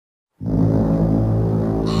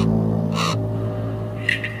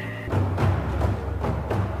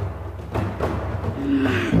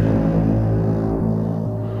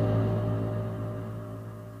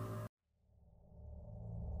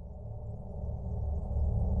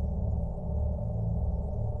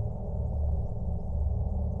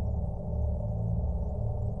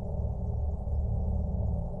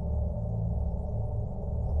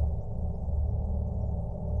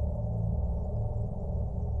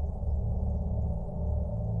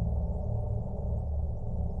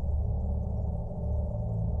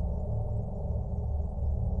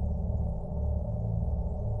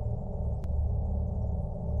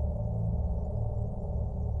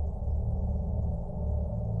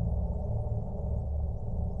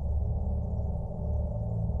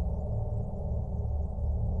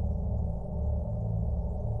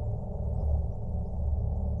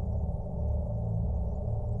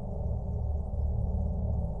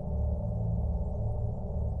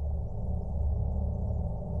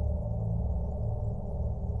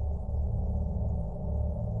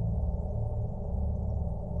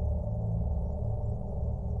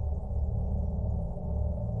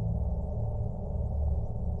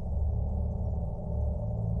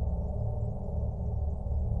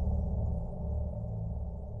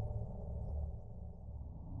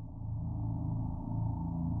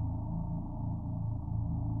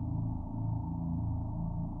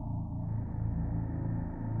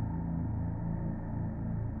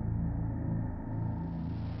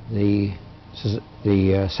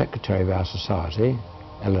the secretary of our society,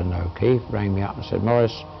 Ellen O'Keefe, rang me up and said,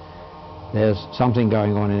 Maurice, there's something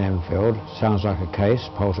going on in Enfield, sounds like a case,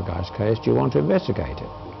 poltergeist case, do you want to investigate it?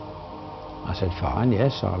 I said, fine,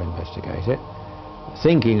 yes, I'll investigate it.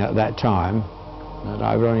 Thinking at that time that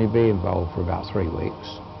I would only be involved for about 3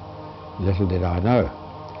 weeks. Little did I know.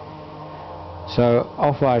 So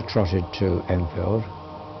off I trotted to Enfield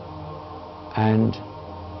and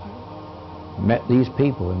met these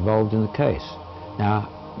people involved in the case. Now,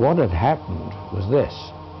 what had happened was this,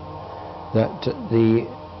 that the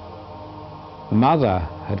mother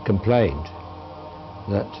had complained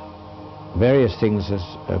that various things as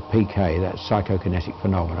PK, that psychokinetic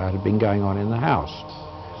phenomena, had been going on in the house.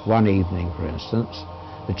 One evening, for instance,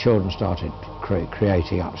 the children started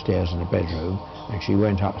creating upstairs in the bedroom, and she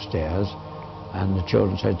went upstairs, and the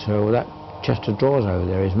children said to her, well, that chest of drawers over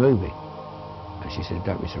there is moving. And she said,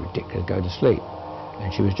 don't be so ridiculous, go to sleep.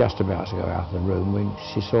 And she was just about to go out of the room when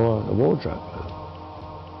she saw the wardrobe move.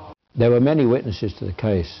 There were many witnesses to the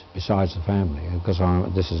case besides the family, because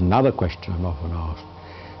this is another question I'm often asked.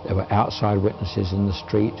 There were outside witnesses in the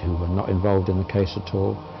street who were not involved in the case at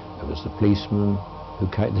all. There was the policeman who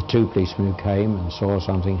came, the 2 policemen who came and saw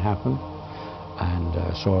something happen, and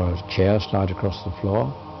saw a chair slide across the floor.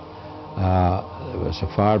 There was a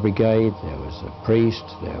fire brigade, there was a priest,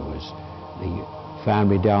 there was the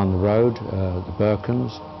family down the road, the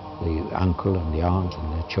Birkins, the uncle and the aunt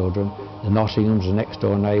and their children, the Nottinghams, the next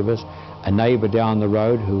door neighbours, a neighbour down the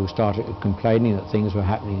road who started complaining that things were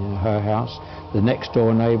happening in her house, the next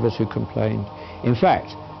door neighbours who complained. In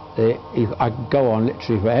fact, I could go on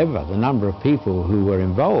literally forever, the number of people who were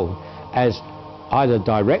involved as either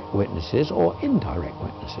direct witnesses or indirect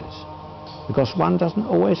witnesses. Because one doesn't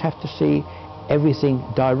always have to see everything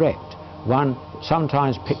direct. One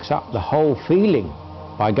sometimes picks up the whole feeling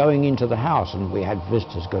by going into the house, and we had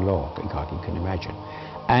visitors galore, you can imagine.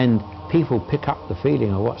 And people pick up the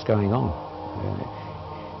feeling of what's going on.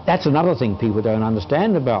 That's another thing people don't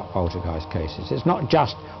understand about poltergeist cases. It's not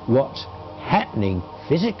just what's happening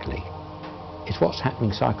physically, it's what's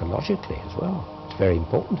happening psychologically as well. It's very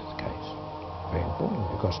important to the case, very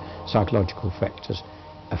important, because psychological factors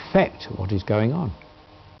affect what is going on.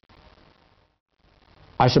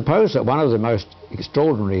 I suppose that one of the most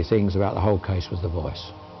extraordinary things about the whole case was the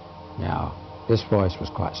voice. Now, this voice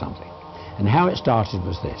was quite something. And how it started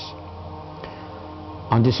was this.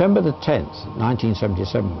 On December the 10th,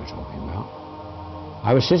 1977 we're talking about,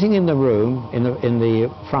 I was sitting in the room, in the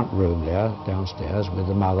front room there, downstairs, with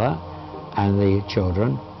the mother and the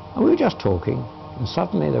children, and we were just talking, and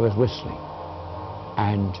suddenly there was whistling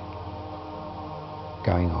and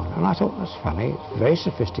going on. And I thought, that's funny, it's very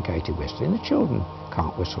sophisticated whistling. The children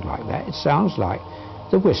can't whistle like that. It sounds like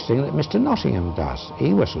the whistling that Mr. Nottingham does.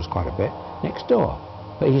 He whistles quite a bit next door,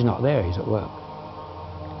 but he's not there, he's at work.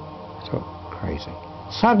 I thought, crazy.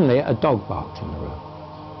 Suddenly a dog barked in the room.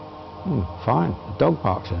 Fine, a dog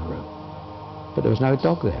barked in the room, but there was no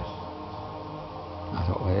dog there. I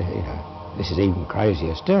thought, well, you know, this is even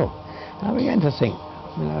crazier still. And I began to think,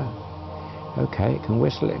 you know, okay, it can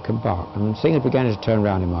whistle, it can bark, and things began to turn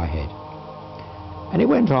around in my head. And it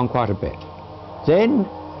went on quite a bit. Then,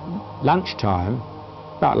 lunchtime,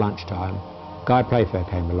 about lunchtime, Guy Playfair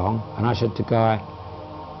came along, and I said to Guy,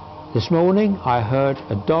 this morning I heard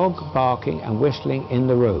a dog barking and whistling in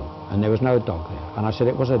the room, and there was no dog there. And I said,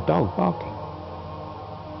 it was a dog barking.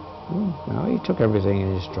 You know, he took everything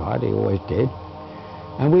in his stride, he always did.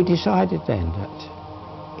 And we decided then that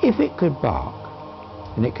if it could bark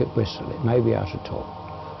and it could whistle, it may be able to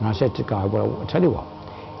talk. And I said to Guy, well, I'll tell you what,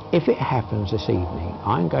 if it happens this evening,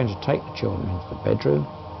 I'm going to take the children into the bedroom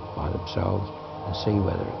by themselves and see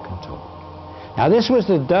whether it can talk. Now, this was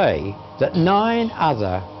the day that 9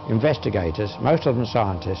 other investigators, most of them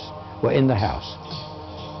scientists, were in the house.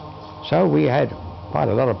 So we had quite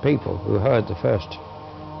a lot of people who heard the first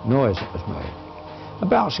noise that was made.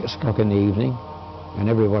 About 6 o'clock in the evening, when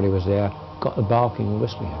everybody was there, got the barking and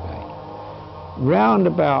whistling again. Round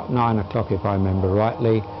about 9 o'clock, if I remember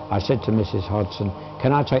rightly, I said to Mrs. Hodgson,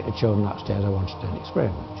 can I take the children upstairs? I want to do an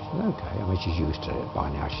experiment. She said, okay. I mean, she's used to it by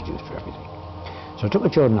now, she's used to everything. So I took the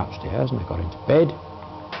children upstairs and they got into bed,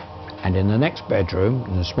 and in the next bedroom,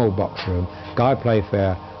 in the small box room, Guy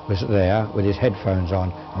Playfair was there with his headphones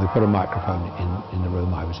on, and we put a microphone in the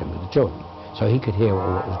room I was in with the children, so he could hear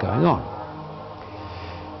what was going on.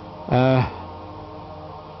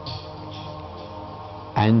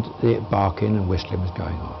 And the barking and whistling was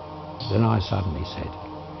going on. Then I suddenly said,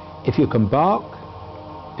 if you can bark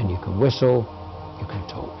and you can whistle, you can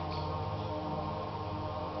talk.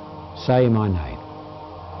 Say my name.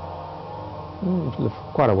 For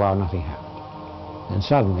quite a while nothing happened. And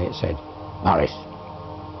suddenly it said, Maurice.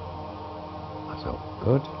 I thought,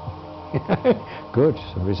 good. Good,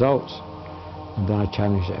 some results. And then I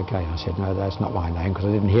challenged it again. I said, no, that's not my name, because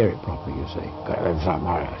I didn't hear it properly, you see.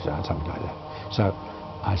 Maurice, something like that. So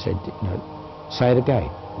I said, say it again.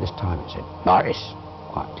 This time it said, Maurice,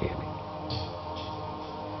 quite clearly.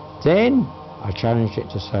 Then I challenged it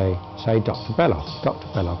to say Dr. Belloff. Dr.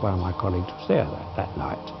 Belloff, one of my colleagues, was there that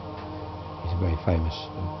night. He's a very famous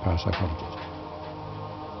parapsychologist.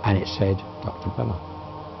 And it said Dr. Belloff.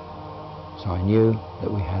 So I knew that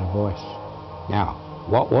we had a voice. Now,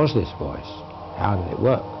 what was this voice? How did it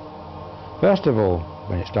work? First of all,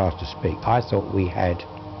 when it started to speak, I thought we had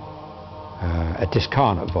a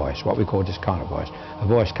discarnate voice, what we call discarnate voice, a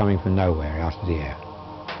voice coming from nowhere out of the air.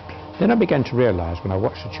 Then I began to realise, when I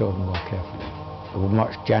watched the children more carefully, and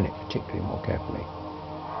watched Janet particularly more carefully,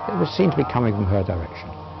 it seemed to be coming from her direction.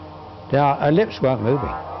 Her lips weren't moving.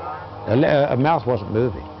 Her mouth wasn't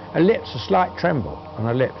moving. Her lips, a slight tremble on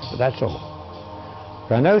her lips, but that's all.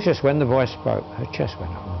 But I noticed when the voice spoke, her chest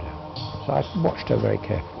went up and down. So I watched her very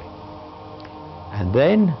carefully. And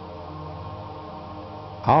then,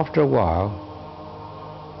 after a while,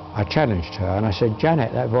 I challenged her and I said,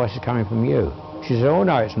 Janet, that voice is coming from you. She said, oh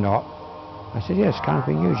no, it's not. I said, yes, it's coming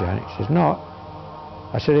from you, Janet. She says, not.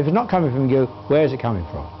 I said, if it's not coming from you, where is it coming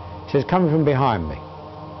from? She says, coming from behind me.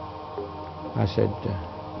 I said,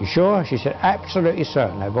 you sure? She said, absolutely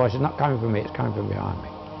certain. That voice is not coming from me, it's coming from behind me.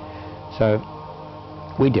 So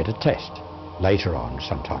we did a test later on,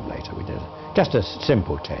 sometime later. We did just a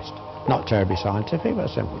simple test, not terribly scientific, but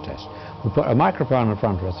a simple test. We put a microphone in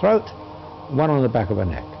front of her throat, one on the back of her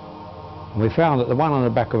neck. And we found that the one on the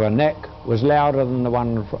back of her neck was louder than the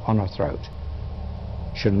one on her throat.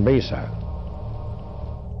 Shouldn't be so.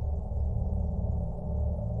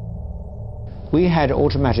 We had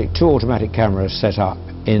two automatic cameras set up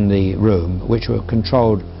in the room, which were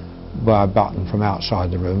controlled by a button from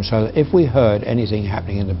outside the room, so that if we heard anything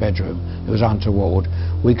happening in the bedroom that was untoward,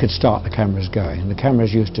 we could start the cameras going. And the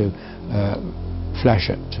cameras used to flash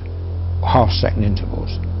at half-second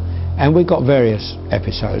intervals. And we got various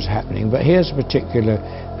episodes happening, but here's a particular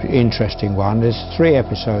interesting one. There's 3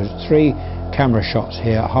 episodes, 3 camera shots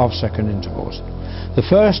here at half-second intervals. The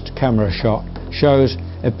first camera shot shows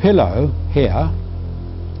a pillow here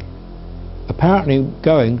apparently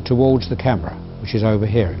going towards the camera, which is over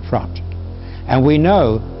here in front. And we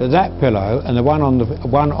know that that pillow and the one on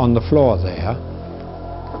the floor there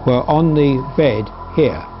were on the bed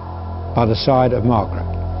here by the side of Margaret.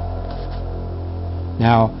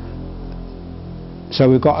 Now, so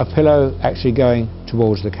we've got a pillow actually going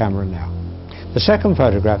towards the camera now. The second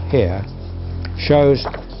photograph here shows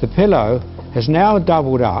the pillow has now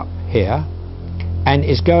doubled up here and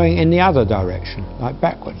is going in the other direction, like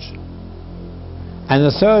backwards. And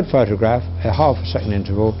the third photograph, at half-a-second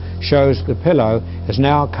interval, shows the pillow has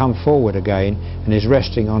now come forward again and is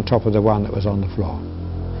resting on top of the one that was on the floor.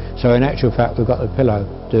 So in actual fact, we've got the pillow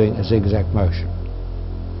doing a zigzag motion.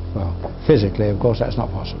 Well, physically, of course, that's not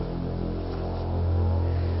possible.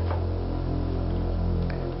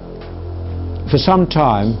 For some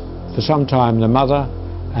time, the mother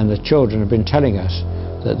and the children have been telling us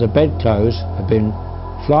that the bedclothes have been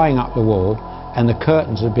flying up the wall and the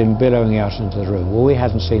curtains have been billowing out into the room. Well, we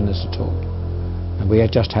hadn't seen this at all, and we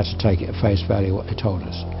had just had to take it at face value what they told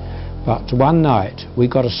us. But one night we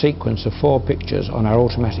got a sequence of 4 pictures on our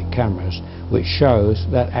automatic cameras which shows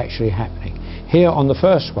that actually happening. Here on the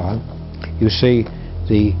first one you see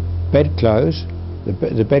the bedclothes,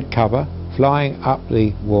 the bed cover flying up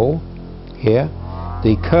the wall here,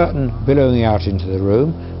 the curtain billowing out into the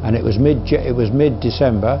room, and it was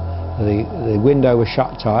mid-December. The window was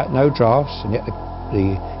shut tight, no drafts, and yet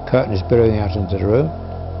the curtain is billowing out into the room.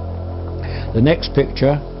 The next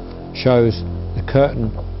picture shows the curtain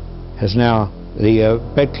has now, the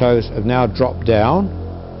bedclothes have now dropped down,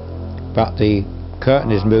 but the curtain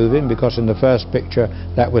is moving, because in the first picture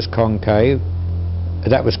that was concave,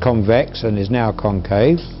 that was convex and is now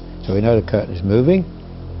concave, so we know the curtain is moving.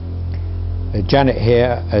 Janet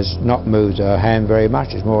here has not moved her hand very much,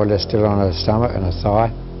 it's more or less still on her stomach and her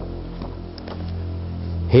thigh.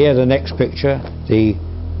 Here, the next picture, the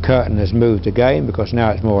curtain has moved again because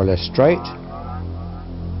now it's more or less straight.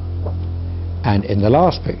 And in the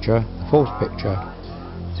last picture, the 4th picture,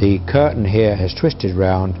 the curtain here has twisted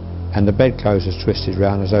round and the bedclothes has twisted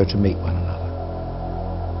round as though to meet one another.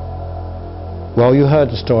 Well, you heard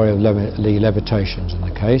the story of the levitations in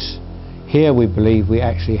the case. Here we believe we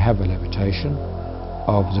actually have a levitation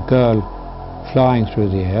of the girl flying through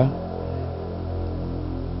the air.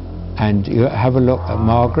 And you have a look at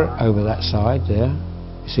Margaret over that side there.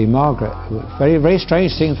 You see, Margaret, very, very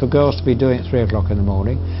strange thing for girls to be doing at 3 o'clock in the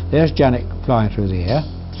morning. There's Janet flying through the air,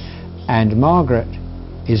 and Margaret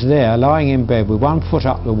is there lying in bed with one foot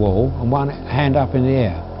up the wall and one hand up in the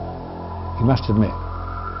air. You must admit,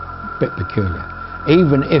 a bit peculiar,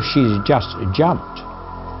 even if she's just jumped.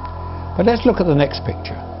 But let's look at the next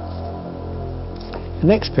picture. The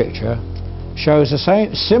next picture shows the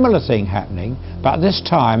same, similar thing happening, but this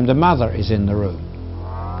time the mother is in the room.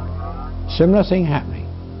 Similar thing happening.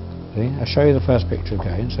 See? I'll show you the first picture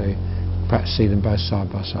again, so you perhaps see them both side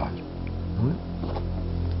by side. Right?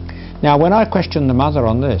 Now, when I questioned the mother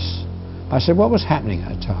on this, I said, what was happening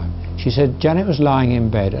at the time? She said, Janet was lying in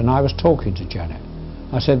bed and I was talking to Janet.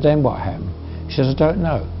 I said, then what happened? She says, I don't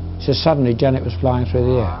know. She says, suddenly Janet was flying through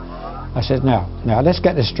the air. I said, now let's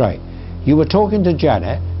get this straight. You were talking to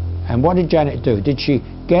Janet, and what did Janet do? Did she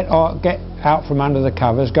get out from under the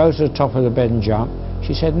covers, go to the top of the bed and jump?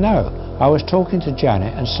 She said, no. I was talking to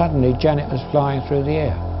Janet and suddenly Janet was flying through the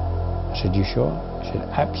air. I said, you sure? She said,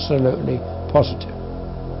 absolutely positive.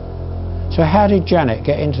 So how did Janet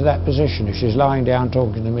get into that position if she's lying down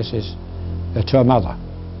talking to her mother?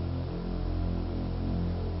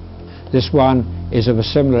 This one is of a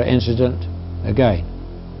similar incident again.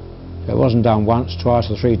 It wasn't done once, twice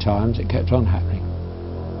or 3 times, it kept on happening,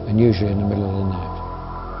 and usually in the middle of the night.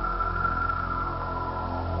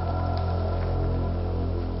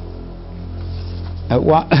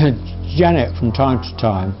 Janet from time to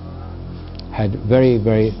time had very,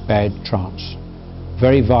 very bad trance,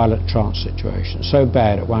 very violent trance situations, so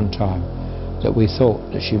bad at one time that we thought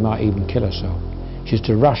that she might even kill herself. She used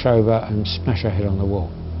to rush over and smash her head on the wall.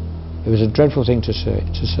 It was a dreadful thing to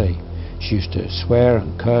see. She used to swear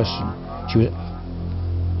and curse, and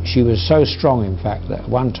she was so strong, in fact, that at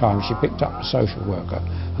one time she picked up a social worker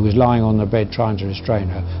who was lying on the bed trying to restrain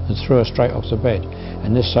her and threw her straight off the bed.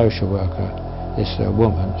 And this social worker, this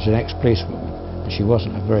woman, was an ex-policewoman, and she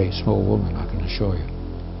wasn't a very small woman, I can assure you.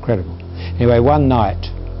 Incredible. Anyway, one night,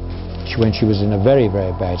 when she was in a very,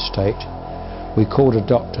 very bad state, we called a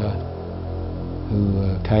doctor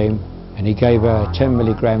who came, and he gave her a 10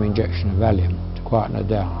 milligram injection of Valium to quieten her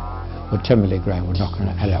down. Well, 10 milligram would knock an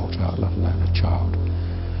adult out, let alone a child.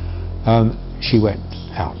 She went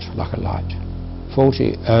out like a light.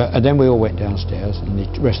 And then we all went downstairs, and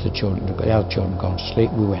the rest of the children, the other children had gone to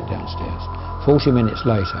sleep. We went downstairs. 40 minutes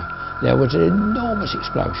later, there was an enormous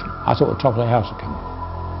explosion. I thought the top of the house had come on.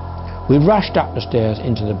 We rushed up the stairs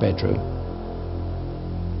into the bedroom.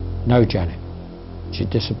 No Janet. She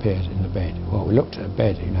disappeared in the bed. Well, we looked at the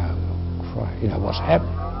bed, you know what's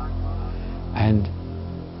happening. And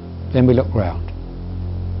then we looked round,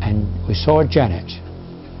 and we saw Janet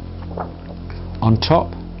on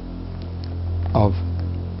top of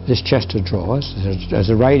this chest of drawers. There's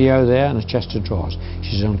a radio there and a chest of drawers.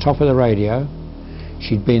 She's on top of the radio.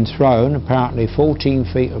 She'd been thrown apparently 14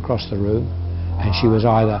 feet across the room, and she was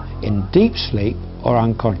either in deep sleep or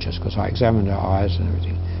unconscious, because I examined her eyes and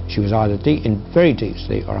everything. She was either in very deep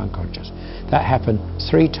sleep or unconscious. That happened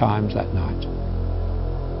 3 times that night.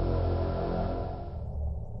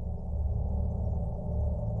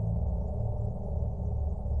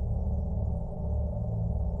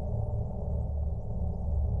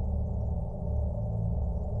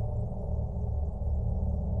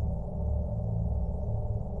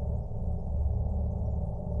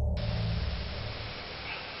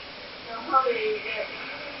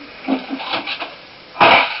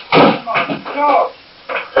 God!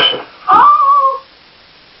 Oh!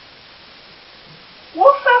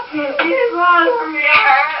 What's happened? What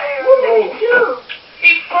did you do?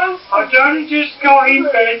 I'd only just got in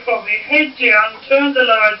bed, got my head down, turned the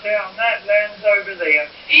light down, that land's over there.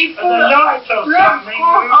 And the light or something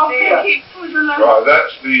moved here. Right,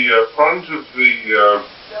 that's the front of the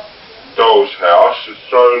doll's house. It's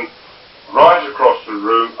thrown right across the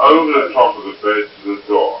room, over the top of the bed to the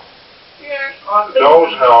door. Yes. The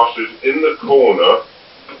doll's house is in the corner,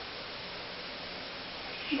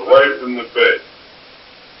 away from the bed.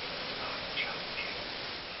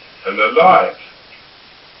 And the light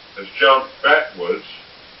has jumped backwards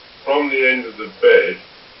from the end of the bed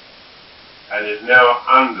and is now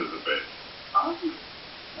under the bed. Oh,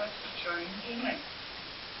 that's strange, isn't it?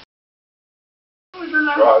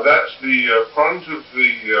 Right, that's the front of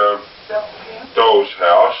the doll's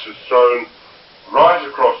house. It's thrown right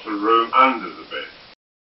across the room under the bed.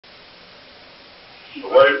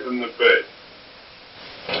 Away from the bed.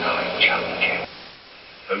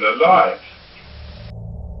 And the light.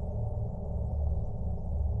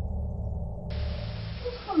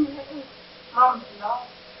 Mum's not.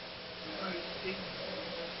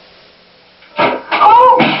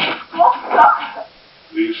 Oh! What's that?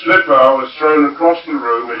 The The slipper was thrown across the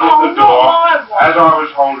room and hit the door as I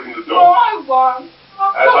was holding the door. The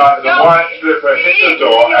white slipper hit the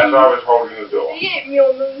door as I was holding the door. He hit me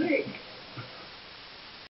on the leg.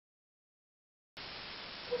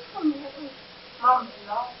 Mum's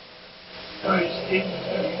not.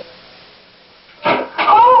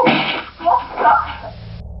 Oh, what's that?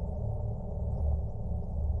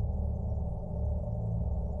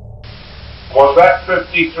 Was that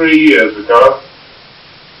 53 years ago?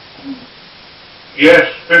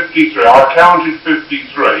 Yes, 53. I counted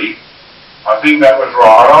 53. I think that was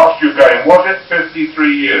right. I'll ask you again, was it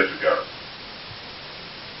 53 years ago?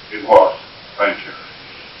 It was. Thank you.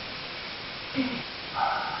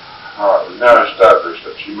 Alright, we've now established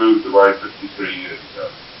that she moved away 53 years ago.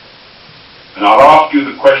 And I'll ask you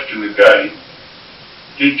the question again.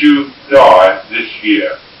 Did you die this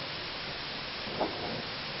year?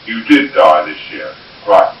 You did die this year.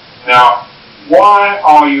 Right. Now, why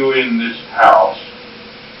are you in this house?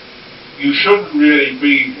 You shouldn't really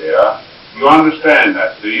be here. You understand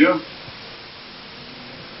that, do you?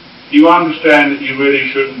 You understand that you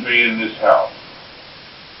really shouldn't be in this house.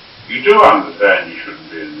 You do understand you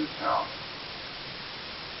shouldn't be in this house.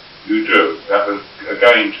 You do. That was,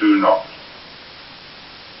 again, 2 knocks.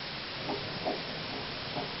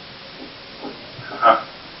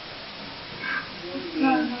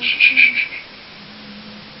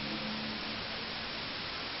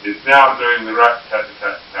 It's now doing the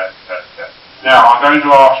rat-tat-tat-tat-tat-tat. Now, I'm going to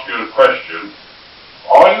ask you a question.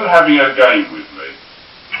 Are you having a game with me?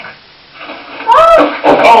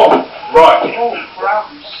 Oh, right.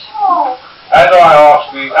 As I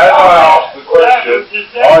ask the question,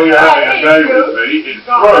 are you having a game with me?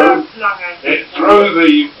 It threw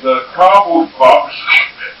the cardboard box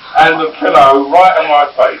and the pillow right in my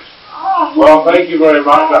face. Well, thank you very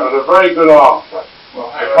much. That was a very good answer. No,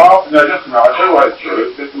 just a minute. I'll tell you what it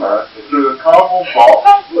threw. Just a minute. It threw the cardboard box,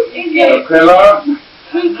 the pillow,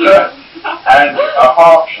 and a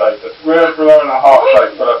heart shape, a square pillow and a heart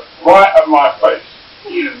shape, right at my face.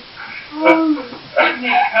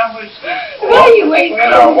 Where you went?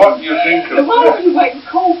 Now, what do you think of Why you went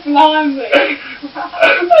cold blimey? It's fine,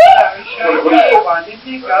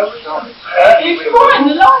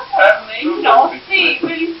 the light on me, you know, I see it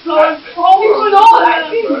really flying forward. You saw that,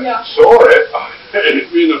 didn't you? Saw it? It hit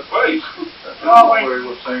me in the face. Oh, we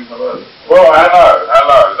were saying hello. Well,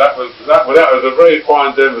 hello. That was a very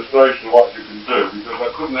fine demonstration of what you can do, because I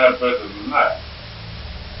couldn't have better than that.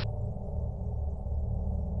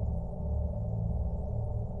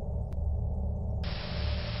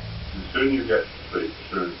 As soon as you get to sleep, as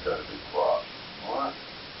soon as it's going to be quiet. Alright?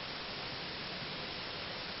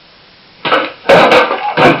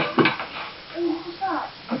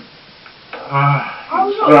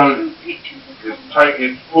 What's that?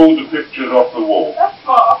 It's pulled the pictures off the wall. That's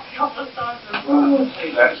right, off the side of the room.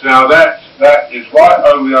 That is right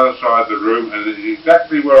over the other side of the room, and it is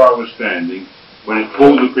exactly where I was standing when it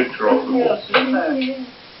pulled the picture off the wall.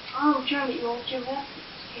 Oh, Janet, you're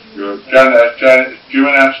Janet's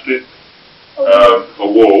gymnastic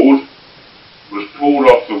award was pulled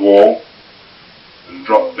off the wall and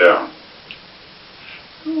dropped down.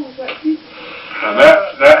 Oh, that's it. And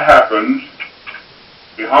that happened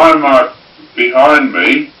behind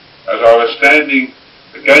me as I was standing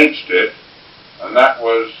against it, and that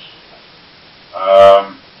was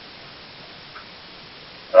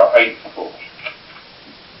about 8 foot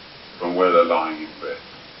from where they're lying in bed.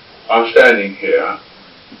 I'm standing here,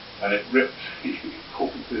 and it ripped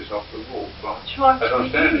pulled this off the wall as I'm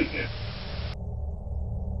standing here.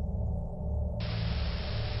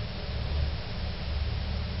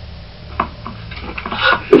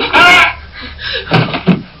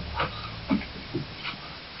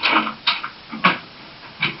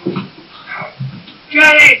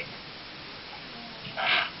 Janet!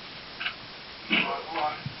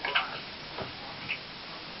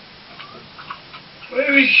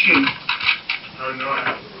 Where is she? Oh, no.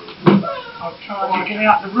 I tried to get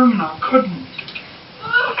out of the room and I couldn't.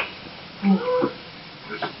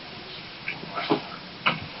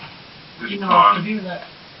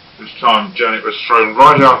 This time Janet was thrown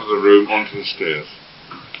right out of the room onto the stairs.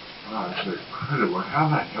 Oh, it's incredible. How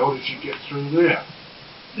the hell did she get through there?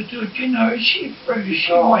 Do you know, she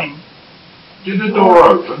went. Did the door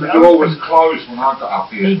open? The door was closed when I got up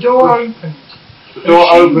here. The door opened. The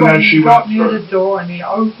door opened and she got went near through. the door and it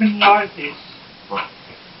opened like this.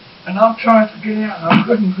 And I tried to get out and I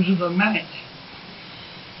couldn't because of the mat.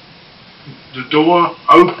 The door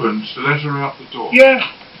opened to let her out the door? Yeah.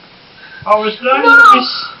 I was like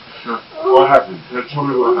this. What happened? Tell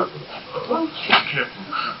me what happened. Be careful.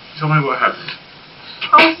 Tell me what happened.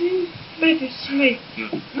 bed asleep.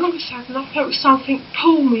 And all of a sudden I felt something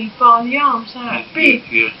pull me by the arms out big.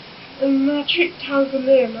 And I tripped over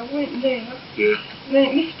there and I went there. And then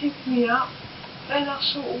it lifted me up. And I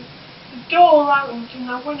the door opened and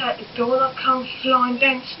I went out the door and I come flying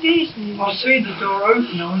downstairs. I see the door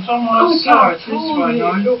open. I was on my side this way. And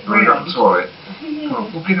I looked round. Sorry. Come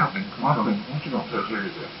on, we'll get up then. Come on, then. What do you want to do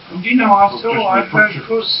there? And you know, I thought I heard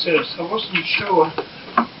footsteps. I wasn't sure.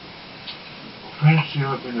 Fancy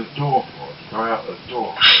opening the door for us, go out the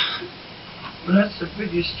door. Well, that's the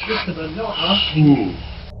biggest trick of the lot, huh?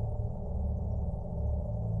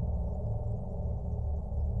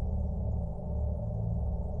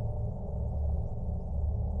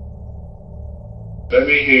 Let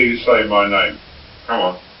me hear you say my name. Come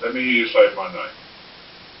on, let me hear you say my name.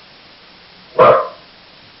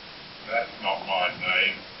 That's not my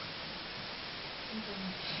name.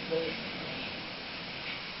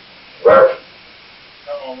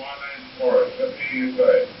 Come on, my name's Maurice. Let me hear you say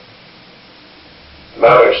it.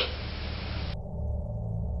 Maurice.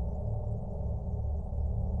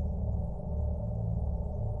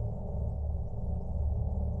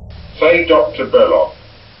 Say Dr. Belloc.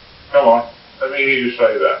 Come on, let me hear you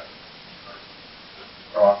say that.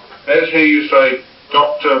 Come on. Let's hear you say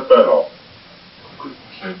Dr. Belloc.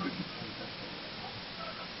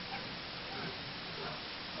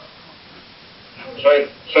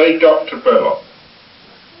 Say Dr. Belloc.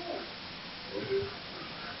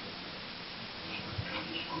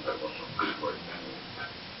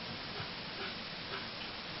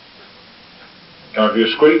 Now, if you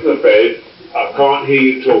squeak the bed, I can't hear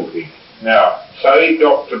you talking. Now, say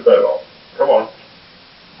Dr. Belloc. Come on.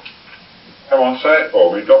 Come on, say it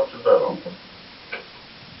for me, Dr. Belloc.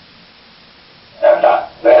 Dr.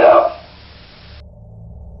 Belloc.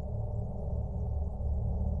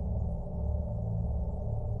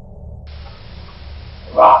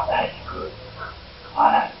 Right, that's good.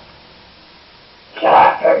 I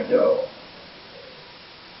can't do.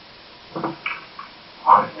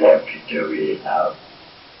 I'm going to do it, you know.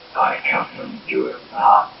 I come from doing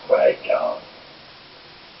halfway down.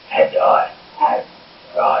 And I had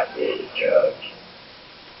right near the church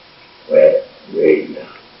where we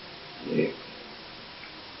live.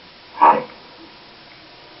 And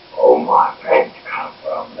all my friends come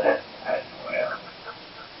from there as well.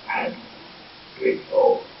 And we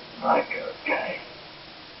all make okay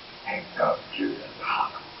and go to the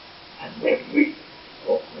pub. And then we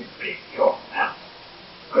walk with Big John out.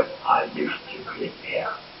 But I used to live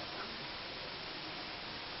here.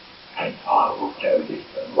 And I will tell this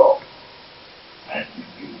a lot. And if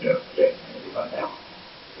you don't get anyone else,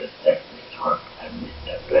 the secretary and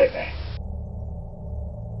Mr. Playfair.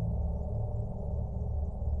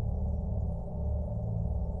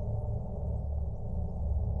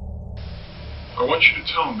 I want you to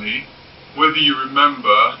tell me whether you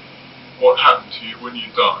remember what happened to you when you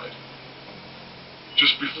died.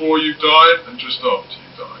 Just before you died and just after you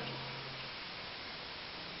died.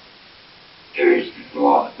 2 years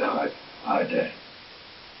before I died, I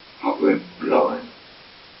went blind.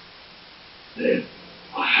 Then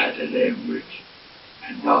I had an hemorrhage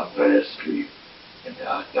and I fell asleep and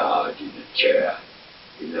I died in a chair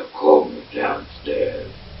in the corner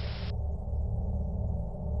downstairs.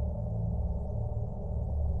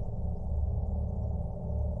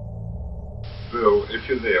 Bill, if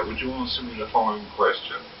you're there, would you answer me the following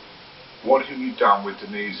question? What have you done with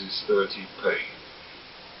Denise's 30p?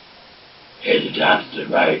 Headed down to the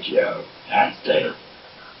radio downstairs.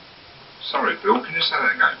 Sorry, Bill, can you say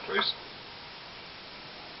that again, please?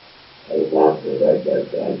 Headed down to the radio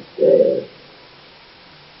downstairs.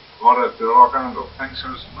 Righto, Bill, I'll go and look. Thanks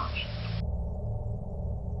ever so much.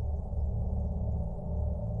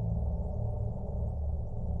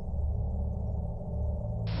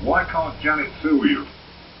 Why can't Janet feel you?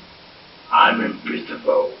 I'm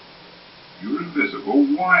invisible. You're invisible?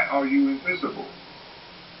 Why are you invisible?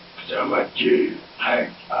 So I'm a G-H-O-S-T.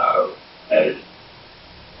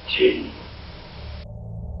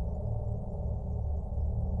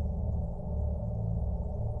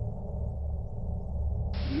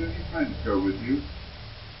 Did any friends go with you?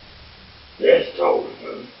 Yes, all of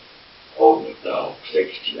them. All the dogs,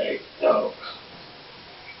 68 dogs.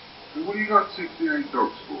 So what have you got 68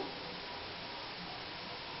 dogs for?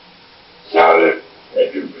 So that they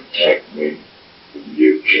can protect me from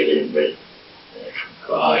you killing me. They can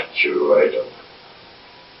bite your head off.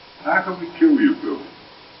 How can we kill you, Bill?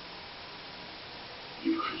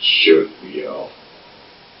 You can shoot me off.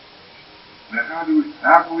 Now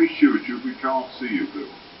how can we shoot you if we can't see you,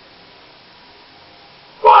 Bill?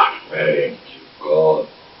 What friend you God?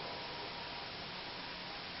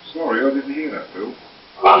 Sorry, I didn't hear that, Bill.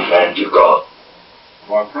 One friend to God.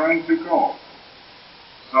 By praying to God.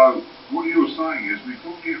 So, what you're saying is we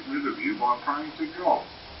couldn't get rid of you by praying to God.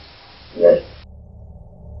 Yes.